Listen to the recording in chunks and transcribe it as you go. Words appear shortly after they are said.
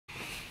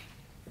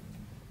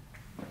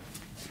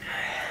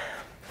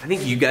I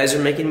think you guys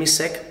are making me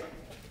sick.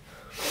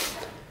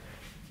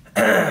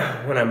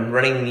 When I'm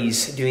doing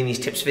these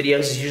tips videos,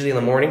 it's usually in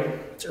the morning.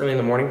 It's early in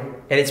the morning,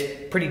 and it's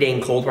pretty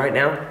dang cold right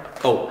now.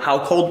 Oh,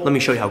 how cold? Let me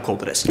show you how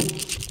cold it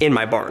is. In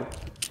my barn.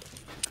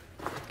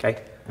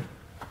 Okay.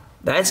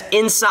 That's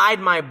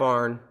inside my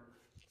barn.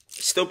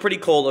 It's still pretty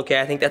cold,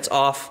 okay? I think that's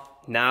off.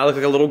 Now I look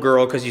like a little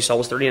girl because you saw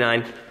was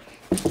 39.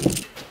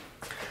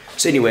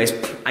 So anyways,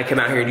 I come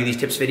out here and do these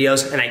tips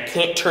videos, and I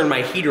can't turn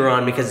my heater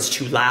on because it's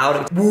too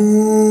loud.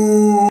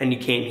 And you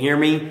can't hear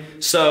me.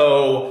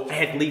 So I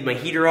had to leave my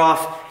heater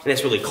off, and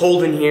it's really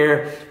cold in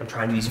here. I'm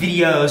trying to do these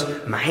videos,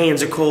 and my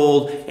hands are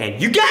cold,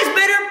 and you guys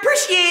better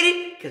appreciate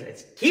it because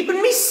it's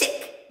keeping me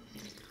sick.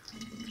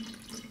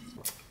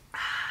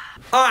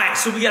 All right,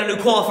 so we got a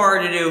new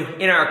qualifier to do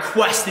in our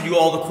quest to do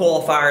all the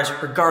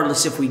qualifiers,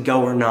 regardless if we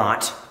go or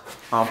not.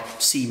 I'll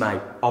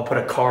put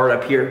a card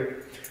up here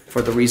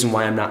for the reason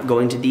why I'm not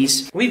going to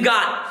these. We've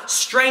got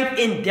Strength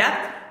in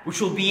Depth, which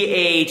will be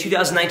a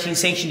 2019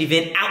 sanctioned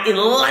event out in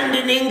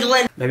London,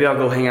 England. Maybe I'll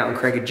go hang out in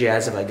Craig and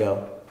Jazz if I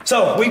go.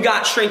 So we've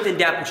got Strength in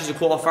Depth, which is a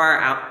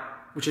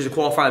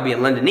qualifier to be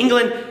in London,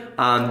 England.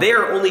 They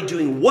are only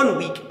doing 1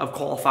 week of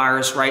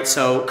qualifiers, right?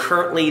 So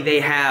currently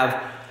they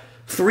have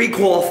 3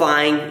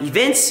 qualifying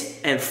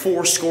events and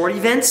 4 scored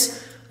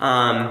events.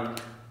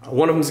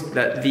 One of them's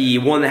the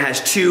one that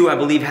has 2, I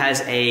believe,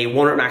 has a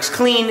 1 rep max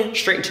clean,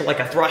 straight into like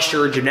a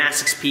thruster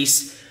gymnastics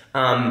piece.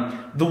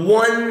 The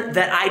one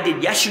that I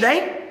did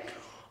yesterday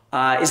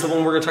is the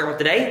one we're gonna talk about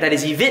today. That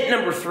is event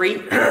number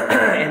 3,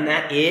 and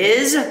that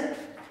is,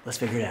 let's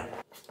figure it out.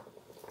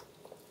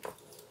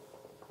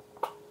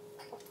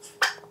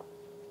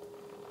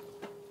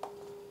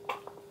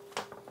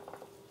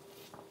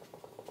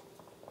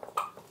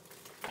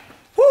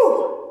 Woo!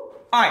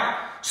 All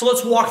right, so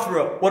let's walk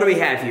through it. What do we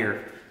have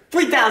here?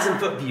 3,000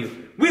 foot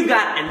view. We've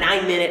got a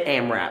 9-minute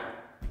AMRAP.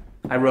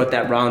 I wrote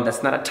that wrong.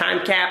 That's not a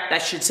time cap.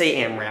 That should say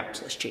AMRAP.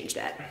 So let's change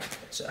that.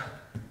 So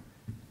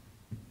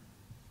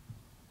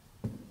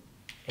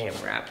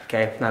AMRAP,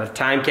 okay? Not a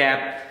time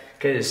cap,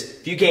 because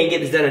if you can't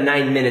get this done in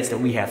 9 minutes,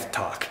 then we have to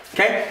talk,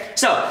 okay?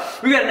 So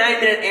we've got a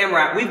 9-minute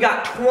AMRAP. We've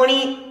got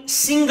 20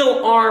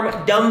 single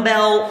arm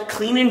dumbbell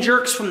clean and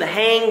jerks from the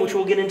hang, which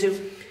we'll get into,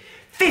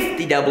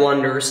 50 double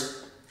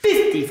unders,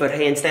 50 foot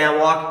handstand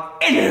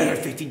walk, and another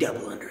 50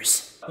 double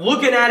unders.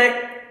 Looking at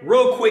it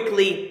real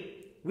quickly,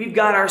 we've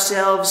got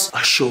ourselves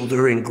a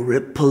shoulder and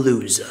grip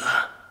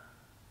palooza.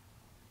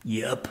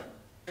 Yep.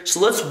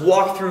 So let's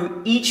walk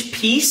through each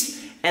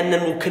piece and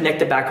then we'll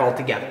connect it back all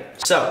together.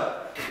 So,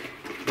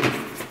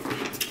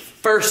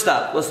 first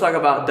up, let's talk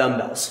about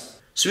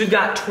dumbbells. So we've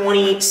got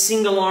 20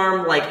 single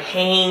arm, like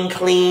hang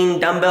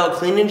clean, dumbbell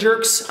clean and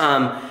jerks.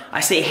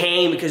 I say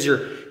hang because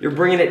you're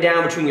bringing it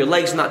down between your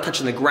legs, not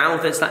touching the ground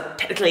with it. It's not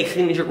technically a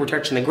clean and jerk, we're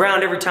touching the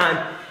ground every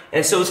time.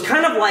 And so it's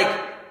kind of like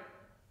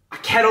a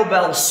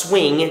kettlebell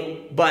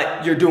swing,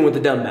 but you're doing with the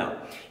dumbbell.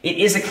 It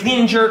is a clean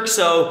and jerk,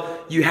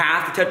 so you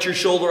have to touch your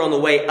shoulder on the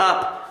way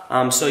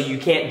up, so you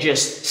can't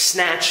just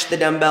snatch the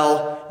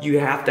dumbbell. You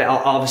have to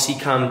obviously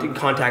come in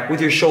contact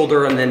with your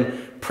shoulder and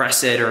then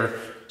press it or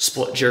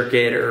split jerk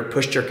it or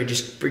push jerk it,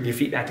 just bring your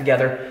feet back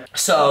together.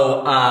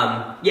 So,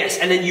 yes,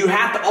 and then you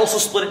have to also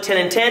split it 10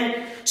 and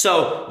 10.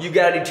 So you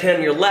gotta do 10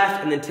 on your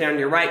left and then 10 on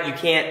your right. You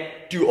can't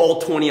do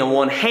all 20 on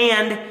one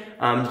hand.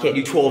 You can't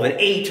do 12 and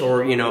 8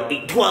 or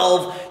 8,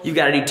 12. You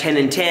gotta do 10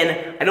 and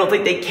 10. I don't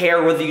think they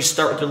care whether you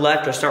start with your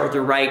left or start with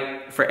your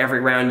right for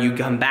every round you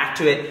come back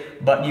to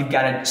it, but you've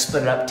gotta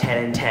split it up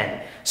 10 and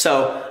 10.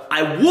 So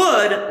I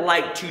would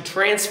like to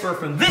transfer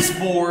from this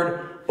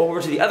board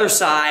over to the other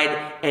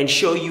side and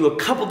show you a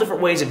couple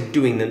different ways of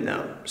doing them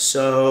though.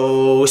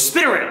 So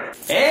spin around.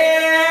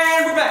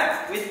 And we're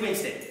back with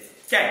Winston.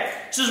 Okay,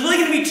 so there's really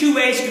gonna be 2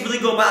 ways you can really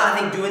go about, I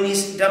think, doing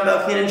these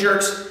dumbbell clean and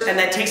jerks, and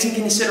that takes into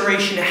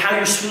consideration how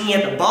you're swinging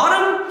at the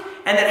bottom,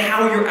 and then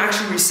how you're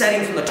actually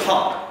resetting from the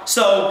top.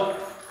 So,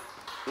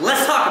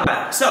 let's talk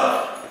about it. So,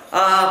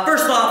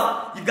 first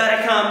off, you've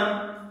gotta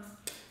come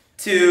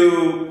to,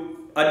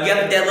 you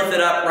gotta deadlift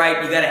it up,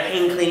 right? You gotta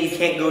hang clean, you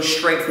can't go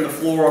straight from the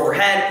floor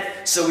overhead.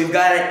 So we've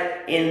got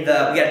it we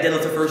gotta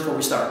deadlift it first before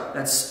we start.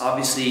 That's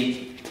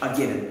obviously a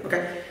given,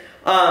 okay?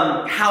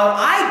 How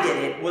I did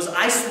it was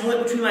I swung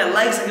it between my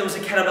legs like it was a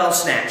kettlebell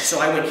snatch. So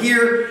I went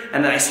here,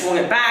 and then I swung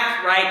it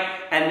back, right?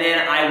 And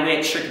then I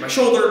went straight to my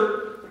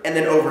shoulder, and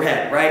then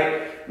overhead,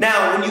 right?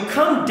 Now, when you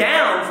come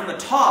down from the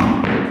top,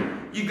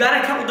 you've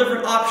got a couple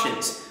different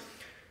options.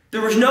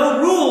 There was no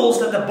rules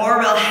that the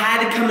barbell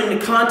had to come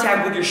into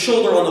contact with your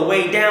shoulder on the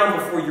way down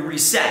before you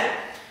reset.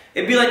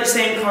 It'd be like the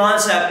same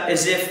concept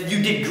as if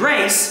you did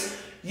Grace.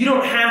 You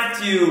don't have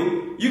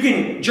to, you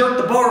can jerk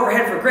the bar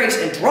overhead for Grace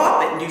and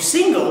drop it and do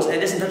singles and it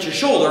doesn't touch your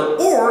shoulder,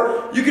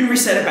 or you can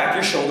reset it back to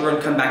your shoulder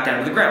and come back down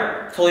to the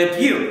ground. Totally up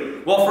to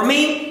you. Well, for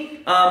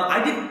me,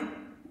 I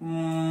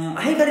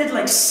think I did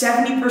like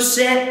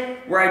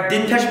 70% where I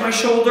didn't touch my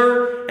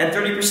shoulder and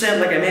 30%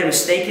 like I made a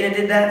mistake and I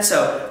did that.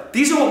 So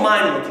these are what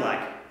mine look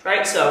like,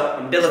 right? So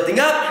I'm deadlifting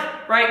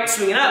up, right?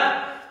 Swinging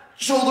up,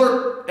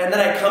 shoulder, and then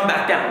I come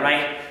back down,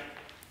 right?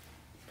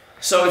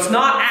 So it's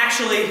not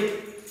actually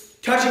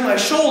touching my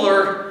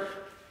shoulder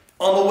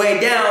on the way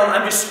down,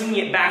 I'm just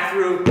swinging it back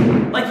through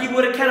like you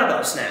would a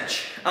kettlebell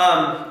snatch.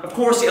 Of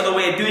course, the other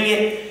way of doing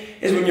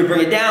it is when you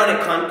bring it down, it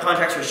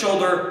contracts your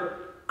shoulder.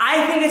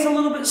 I think it's a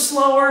little bit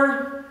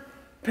slower.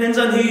 Depends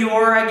on who you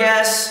are, I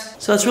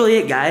guess. So that's really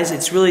it, guys.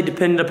 It's really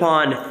dependent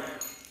upon,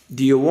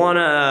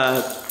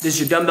 does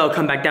your dumbbell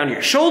come back down to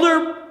your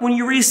shoulder when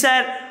you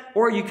reset?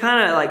 Or are you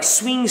kind of like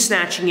swing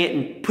snatching it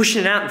and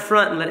pushing it out in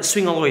front and let it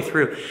swing all the way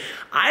through?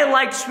 I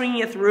liked swinging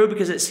it through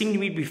because it seemed to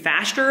me to be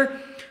faster.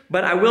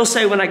 But I will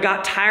say when I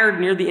got tired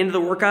near the end of the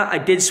workout, I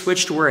did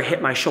switch to where it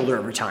hit my shoulder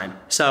every time.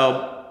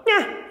 So,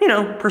 yeah, you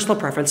know, personal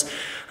preference.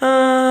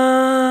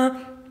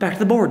 Back to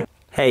the board.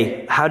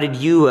 Hey, how did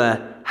you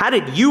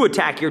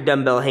attack your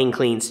dumbbell hang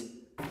cleans?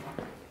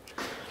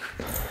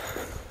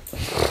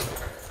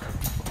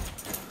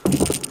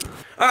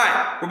 All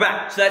right, we're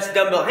back. So that's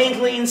dumbbell hang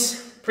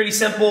cleans. Pretty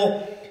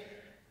simple.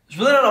 There's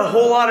really not a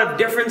whole lot of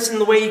difference in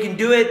the way you can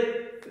do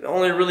it. The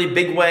only really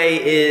big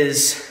way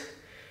is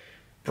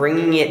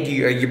bringing it,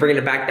 are you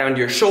bringing it back down to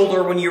your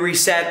shoulder when you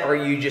reset, or are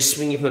you just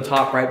swinging from the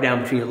top right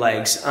down between your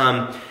legs?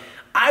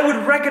 I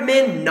would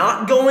recommend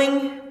not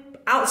going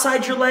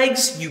outside your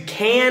legs. You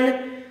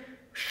can.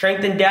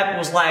 Strength and depth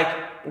was like,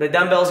 the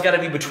dumbbell's gotta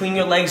be between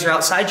your legs or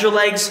outside your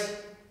legs.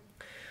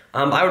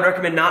 I would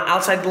recommend not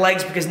outside the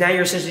legs because now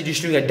you're essentially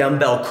just doing a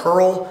dumbbell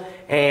curl,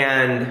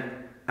 and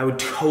I would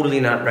totally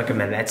not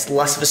recommend that. It's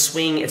less of a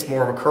swing, it's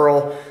more of a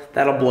curl.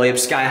 That'll blow you up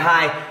sky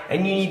high,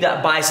 and you need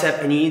that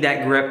bicep and you need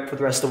that grip for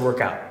the rest of the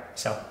workout.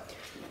 So,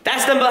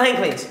 that's dumbbell hang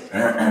cleans.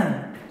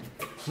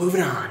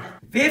 Moving on.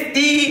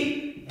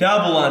 50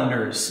 double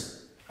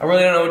unders. I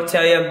really don't know what to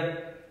tell you.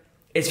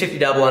 It's 50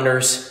 double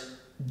unders.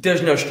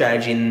 There's no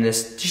strategy in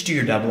this. Just do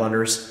your double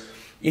unders.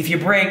 If you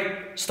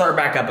break, start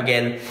back up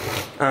again.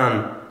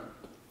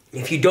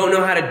 If you don't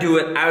know how to do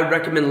it, I would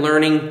recommend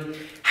learning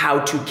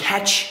how to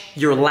catch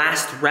your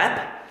last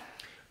rep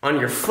on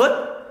your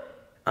foot,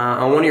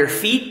 on one of your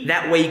feet.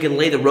 That way you can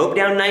lay the rope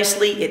down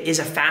nicely. It is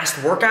a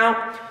fast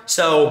workout.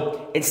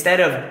 So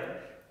instead of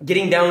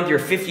getting down with your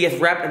 50th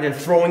rep and then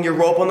throwing your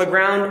rope on the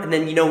ground, and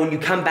then, you know, when you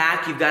come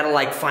back, you've got to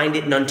like find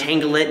it and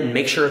untangle it and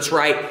make sure it's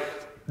right.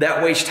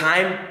 That wastes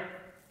time.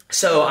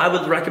 So I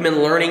would recommend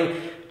learning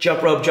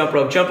jump rope, jump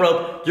rope, jump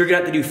rope. You're gonna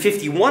have to do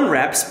 51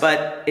 reps,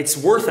 but it's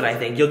worth it, I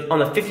think. On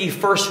the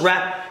 51st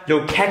rep,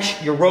 you'll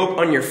catch your rope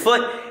on your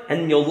foot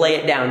and you'll lay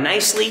it down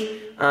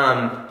nicely.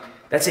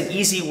 That's an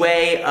easy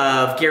way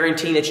of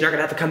guaranteeing that you're not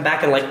gonna have to come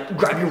back and like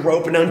grab your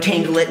rope and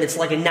untangle it, and it's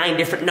like in 9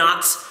 different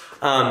knots.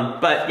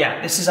 But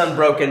yeah, this is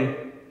unbroken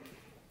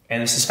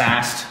and this is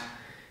fast.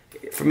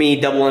 For me,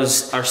 double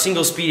unders are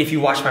single speed. If you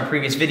watch my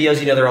previous videos,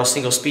 you know they're all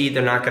single speed.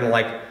 They're not gonna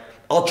like,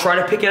 I'll try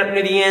to pick it up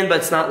near the end, but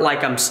it's not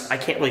like I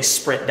can't really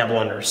sprint double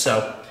unders.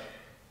 So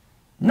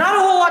not a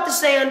whole lot to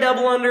say on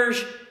double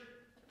unders.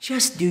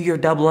 Just do your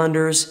double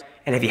unders.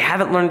 And if you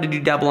haven't learned to do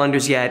double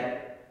unders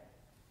yet,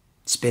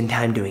 spend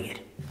time doing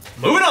it.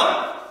 Moving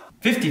on.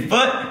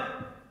 50-foot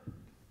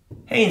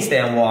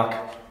handstand walk.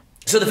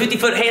 So the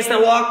 50-foot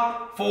handstand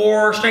walk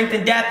for strength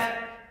and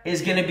depth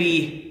is gonna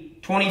be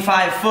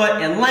 25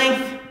 foot in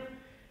length,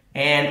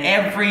 and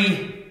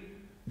every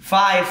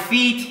 5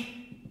 feet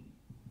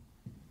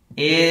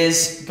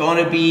is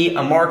going to be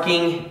a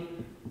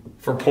marking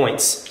for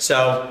points.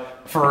 So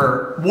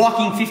for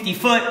walking 50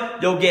 foot,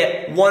 you'll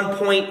get 1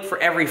 point for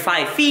every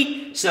 5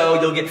 feet.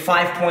 So you'll get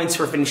 5 points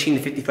for finishing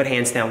the 50-foot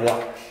handstand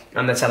walk.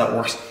 That's how that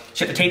works.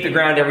 So you have to tape the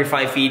ground every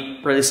 5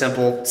 feet. Really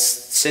simple.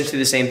 It's essentially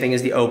the same thing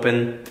as the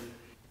open.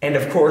 And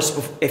of course,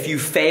 if you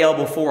fail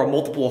before a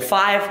multiple of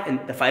 5 and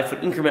the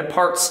 5-foot increment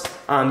parts,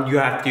 you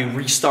have to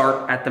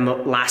restart at the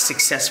last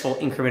successful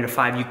increment of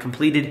 5 you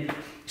completed.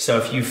 So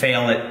if you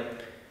fail at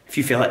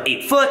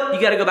 8 foot,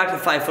 you gotta go back to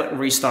the 5 foot and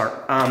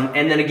restart.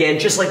 And then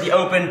again, just like the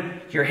open,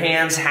 your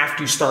hands have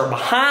to start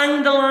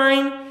behind the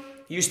line.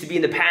 It used to be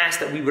in the past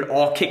that we would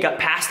all kick up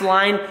past the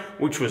line,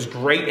 which was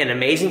great and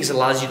amazing because it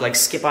allows you to like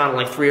skip on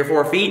like 3 or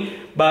 4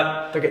 feet,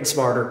 but they're getting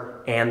smarter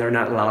and they're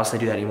not allowing us to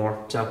do that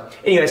anymore. So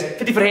anyways,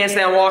 50-foot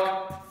handstand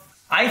walk.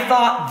 I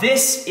thought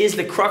this is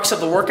the crux of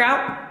the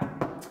workout.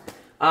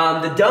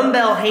 The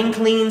dumbbell hang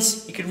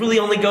cleans, you could really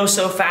only go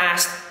so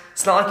fast.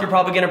 It's not like you're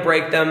probably gonna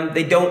break them.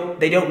 They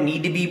don't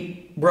need to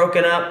be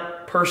broken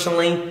up,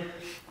 personally.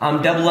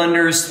 Double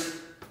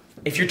unders,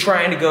 if you're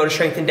trying to go to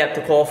strength and depth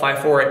to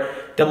qualify for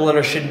it, double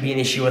unders shouldn't be an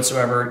issue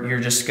whatsoever. You're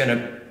just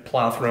gonna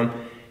plow through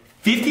them.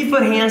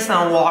 50-foot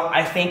handstand walk,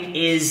 I think,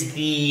 is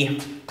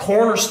the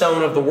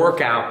cornerstone of the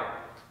workout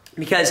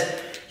because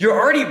you're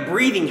already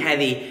breathing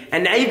heavy,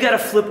 and now you've got to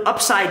flip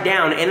upside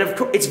down, and of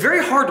course, it's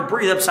very hard to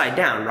breathe upside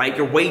down, right?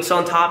 Your weight's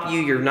on top of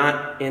you, you're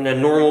not in a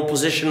normal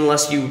position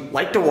unless you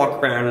like to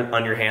walk around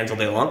on your hands all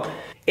day long.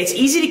 It's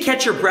easy to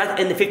catch your breath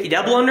in the 50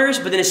 double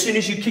unders, but then as soon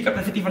as you kick up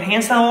the 50-foot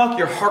handstand walk,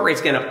 your heart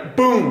rate's gonna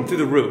boom through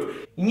the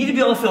roof. You need to be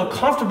able to feel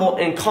comfortable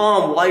and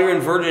calm while you're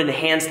inverted in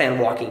handstand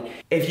walking.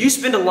 If you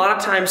spend a lot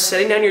of time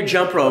setting down your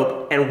jump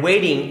rope and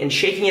waiting and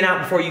shaking it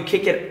out before you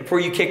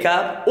kick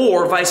up,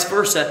 or vice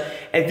versa,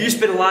 if you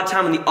spend a lot of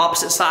time on the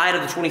opposite side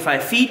of the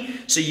 25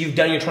 feet, so you've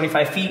done your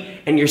 25 feet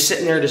and you're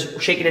sitting there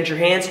just shaking at your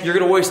hands, you're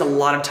gonna waste a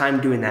lot of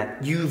time doing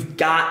that. You've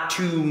got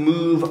to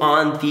move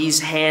on these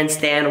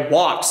handstand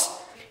walks.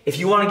 If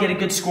you want to get a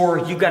good score,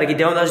 you've got to get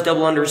down those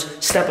double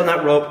unders, step on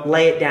that rope,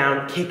 lay it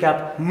down, kick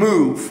up,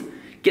 move.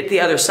 Get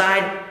the other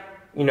side,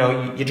 you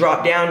know, you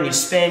drop down, you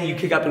spin, you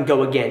kick up and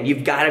go again.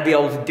 You've got to be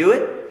able to do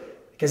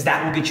it because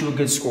that will get you a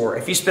good score.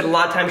 If you spend a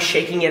lot of time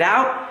shaking it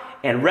out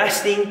and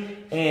resting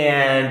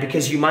and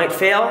because you might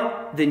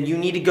fail, then you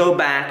need to go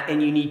back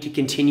and you need to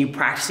continue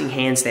practicing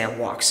handstand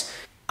walks.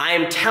 I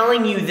am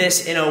telling you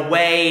this in a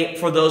way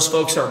for those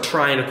folks that are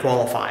trying to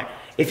qualify.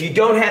 If you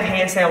don't have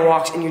handstand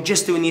walks and you're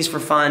just doing these for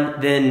fun,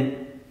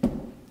 then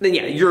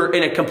yeah, you're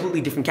in a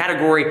completely different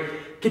category.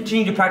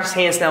 Continue to practice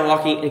handstand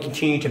walking and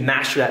continue to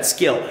master that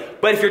skill.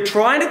 But if you're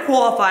trying to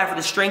qualify for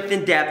the strength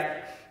and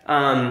depth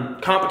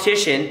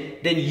competition,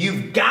 then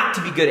you've got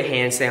to be good at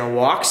handstand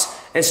walks.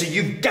 And so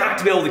you've got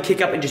to be able to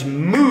kick up and just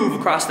move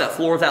across that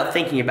floor without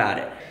thinking about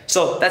it.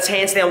 So that's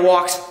handstand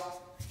walks.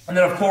 And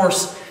then of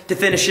course, to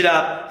finish it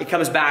up, it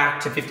comes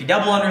back to 50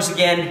 double unders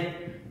again,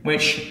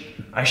 which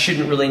I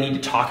shouldn't really need to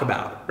talk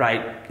about,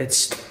 right?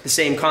 It's the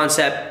same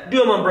concept. Do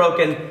them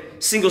unbroken,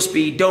 single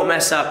speed, don't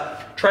mess up.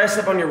 Try to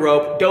step on your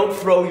rope. Don't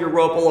throw your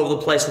rope all over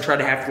the place and try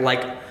to have to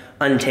like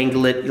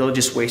untangle it. You'll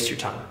just waste your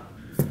time.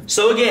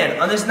 So again,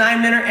 on this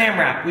 9-minute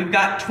AMRAP, we've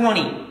got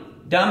 20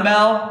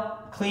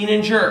 dumbbell clean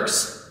and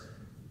jerks,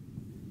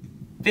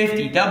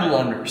 50 double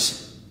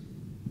unders,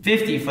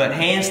 50-foot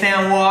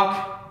handstand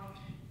walk,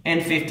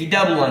 and 50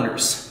 double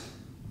unders.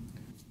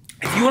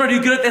 If you want to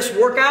do good at this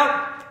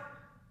workout,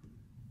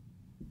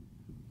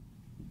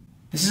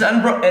 this is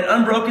an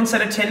unbroken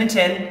set of 10 and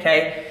 10,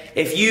 okay?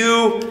 If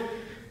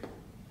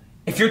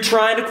you're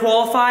trying to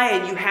qualify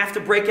and you have to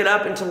break it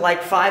up into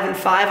like 5 and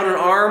 5 on an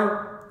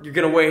arm, you're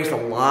gonna waste a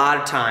lot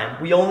of time.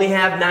 We only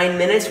have 9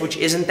 minutes, which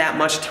isn't that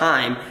much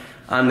time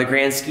on the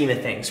grand scheme of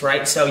things,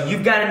 right? So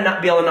you've gotta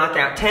be able to knock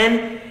out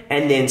 10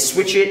 and then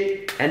switch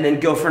it and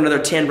then go for another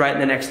 10 right in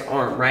the next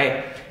arm,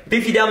 right?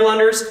 50 double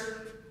unders,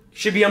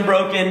 should be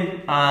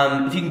unbroken.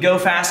 If you can go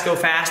fast, go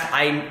fast.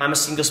 I'm a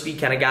single speed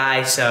kind of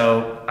guy,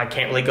 so I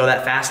can't really go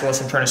that fast unless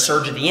I'm trying to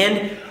surge at the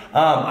end.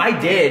 I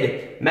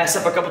did mess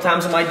up a couple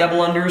times on my double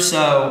unders,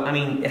 so I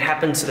mean, it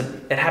happens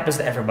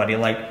to everybody.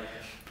 Like,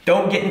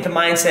 don't get into the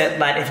mindset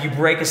that if you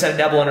break a set of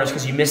double unders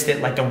because you missed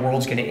it, like the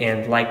world's gonna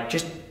end. Like,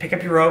 just pick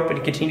up your rope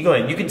and continue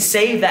going. You can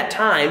save that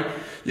time.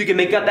 You can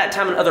make up that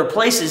time in other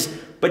places,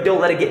 but don't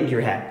let it get into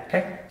your head,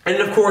 okay? And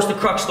then of course, the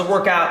crux of the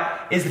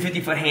workout is the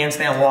 50-foot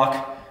handstand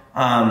walk.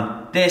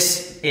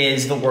 This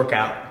is the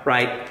workout,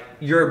 right?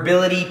 Your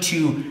ability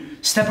to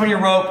step on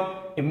your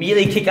rope,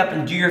 immediately kick up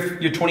and do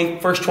your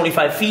first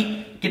 25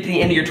 feet, get to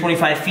the end of your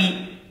 25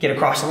 feet, get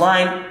across the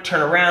line,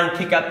 turn around,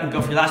 kick up and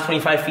go for your last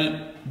 25 feet.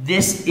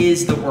 This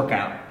is the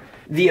workout.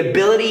 The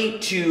ability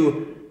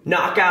to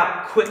knock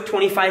out quick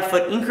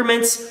 25-foot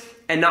increments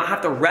and not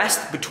have to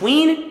rest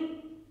between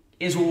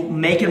will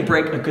make and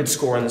break a good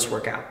score in this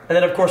workout. And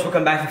then of course we'll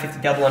come back to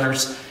 50 double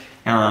unders.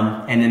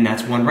 And then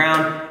that's one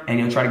round, and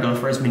you'll try to go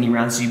for as many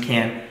rounds as you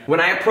can. When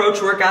I approach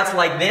workouts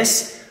like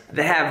this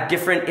that have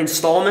different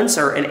installments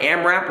or an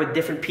AMRAP with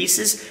different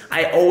pieces,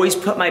 I always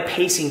put my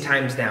pacing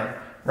times down,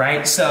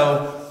 right?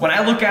 So when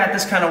I look at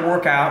this kind of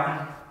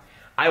workout,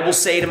 I will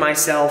say to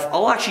myself,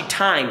 I'll actually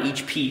time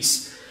each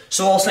piece.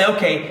 So I'll say,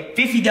 okay,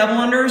 50 double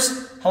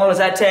unders, how long does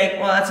that take?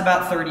 Well, that's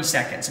about 30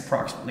 seconds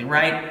approximately,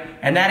 right?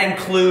 And that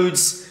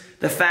includes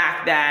the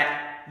fact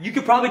that you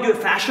could probably do it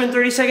faster than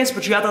 30 seconds,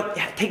 but you have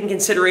to take in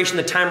consideration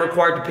the time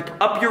required to pick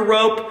up your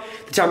rope,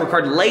 the time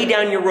required to lay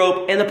down your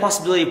rope, and the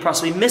possibility of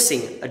possibly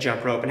missing a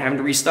jump rope and having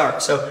to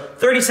restart. So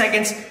 30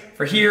 seconds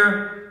for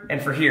here and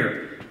for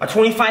here. A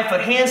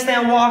 25-foot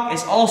handstand walk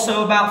is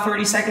also about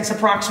 30 seconds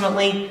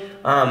approximately,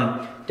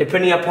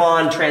 depending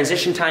upon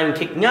transition time and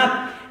kicking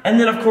up. And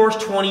then of course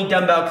 20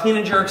 dumbbell clean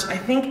and jerks. I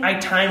think I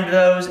timed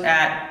those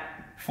at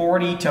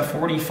 40 to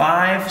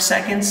 45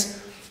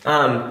 seconds.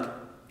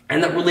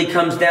 And that really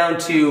comes down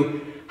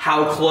to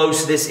how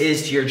close this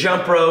is to your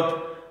jump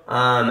rope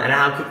and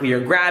how quickly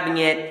you're grabbing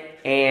it.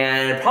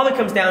 And it probably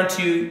comes down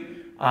to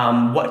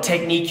what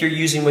technique you're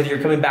using, whether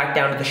you're coming back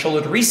down to the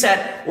shoulder to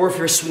reset or if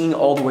you're swinging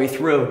all the way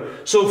through.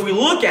 So if we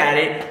look at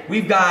it,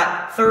 we've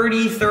got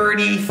 30,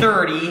 30,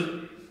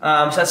 30.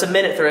 So that's a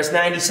minute there, that's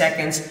 90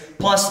 seconds.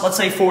 Plus, let's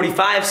say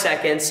 45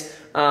 seconds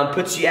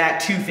puts you at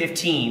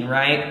 215,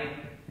 right?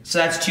 So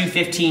that's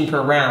 215 per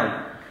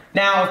round.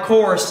 Now, of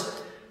course,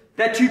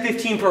 that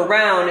 215 per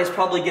round is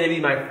probably going to be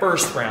my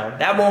first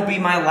round. That won't be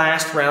my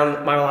last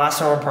round. My last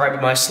round will probably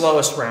be my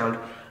slowest round.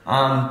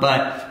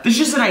 But this is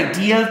just an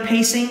idea of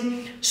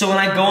pacing. So when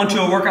I go into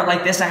a workout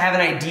like this, I have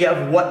an idea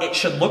of what it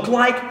should look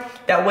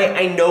like. That way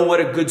I know what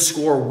a good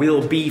score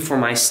will be for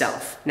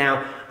myself.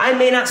 Now, I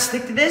may not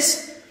stick to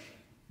this,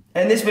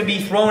 and this would be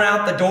thrown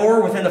out the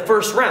door within the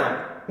first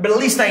round. But at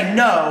least I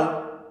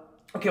know,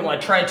 okay, well, I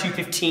tried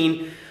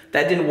 215.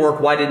 That didn't work.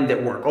 Why didn't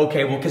it work?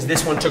 Okay, well, because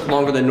this one took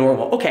longer than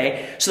normal.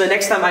 Okay, so the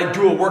next time I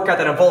do a workout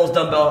that involves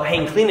dumbbell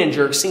hang clean and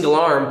jerk, single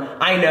arm,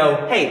 I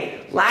know,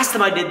 hey, last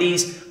time I did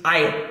these,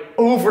 I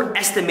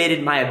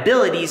overestimated my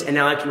abilities, and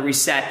now I can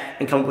reset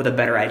and come up with a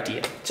better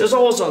idea. So there's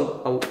always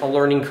a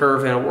learning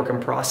curve and a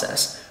working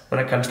process when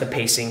it comes to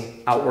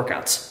pacing out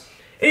workouts.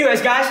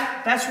 Anyways, guys,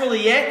 that's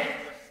really it.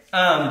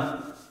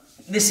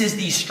 This is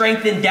the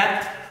strength in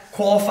depth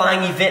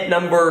qualifying event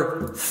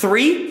number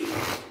 3.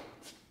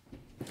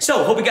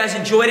 So, hope you guys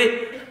enjoyed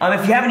it.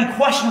 If you have any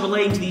questions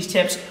relating to these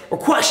tips or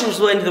questions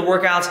relating to the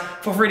workouts,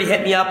 feel free to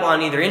hit me up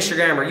on either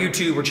Instagram or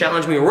YouTube or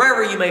challenge me or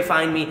wherever you may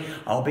find me.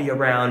 I'll be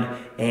around,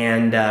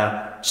 and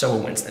so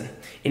will Winston.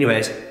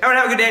 Anyways, everyone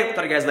have a good day. We'll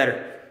talk to you guys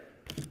later.